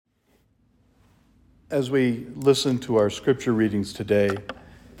as we listen to our scripture readings today,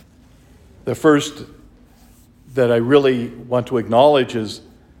 the first that I really want to acknowledge is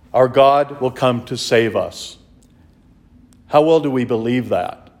our God will come to save us. How well do we believe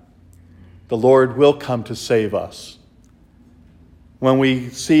that? The Lord will come to save us. When we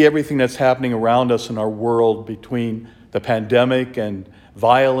see everything that's happening around us in our world between the pandemic and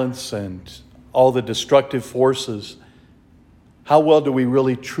violence and all the destructive forces, how well do we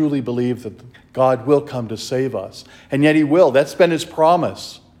really truly believe that God will come to save us? And yet he will. That's been his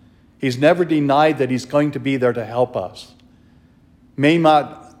promise. He's never denied that he's going to be there to help us. May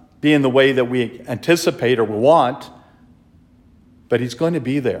not be in the way that we anticipate or want, but he's going to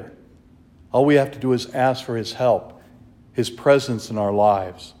be there. All we have to do is ask for his help, his presence in our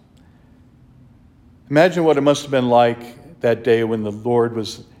lives. Imagine what it must have been like that day when the Lord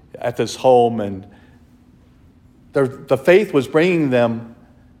was at this home and the faith was bringing them,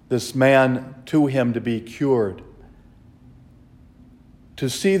 this man, to him to be cured. To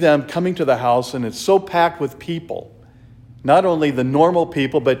see them coming to the house, and it's so packed with people. Not only the normal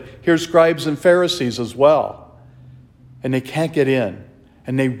people, but here's scribes and Pharisees as well. And they can't get in.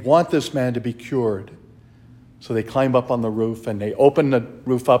 And they want this man to be cured. So they climb up on the roof and they open the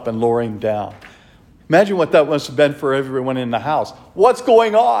roof up and lower him down. Imagine what that must have been for everyone in the house. What's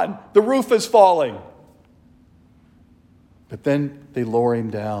going on? The roof is falling. But then they lower him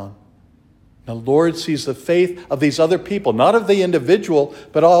down. The Lord sees the faith of these other people, not of the individual,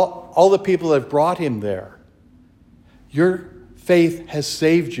 but all the people that have brought him there. Your faith has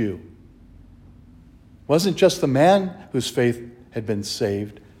saved you. It wasn't just the man whose faith had been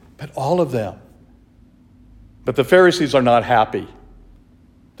saved, but all of them. But the Pharisees are not happy.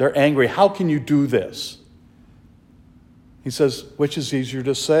 They're angry. How can you do this? He says, which is easier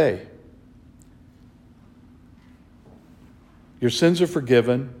to say? Your sins are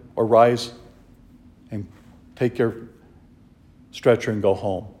forgiven, or rise and take your stretcher and go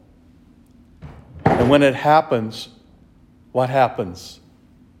home. And when it happens, what happens?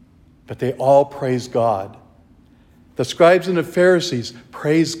 But they all praise God. The scribes and the Pharisees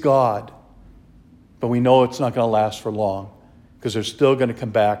praise God. But we know it's not going to last for long, because they're still going to come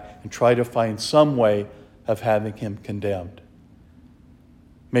back and try to find some way of having him condemned.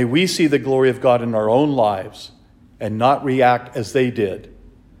 May we see the glory of God in our own lives and not react as they did,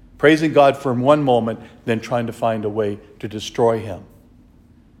 praising God for one moment, then trying to find a way to destroy him.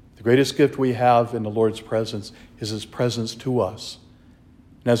 The greatest gift we have in the Lord's presence is his presence to us.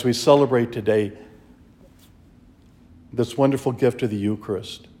 And as we celebrate today this wonderful gift of the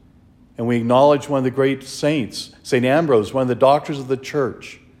Eucharist, and we acknowledge one of the great saints, St. Ambrose, one of the doctors of the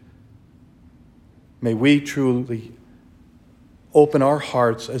church, may we truly open our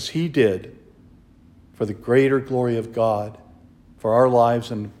hearts as he did for the greater glory of God, for our lives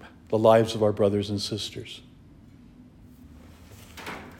and the lives of our brothers and sisters.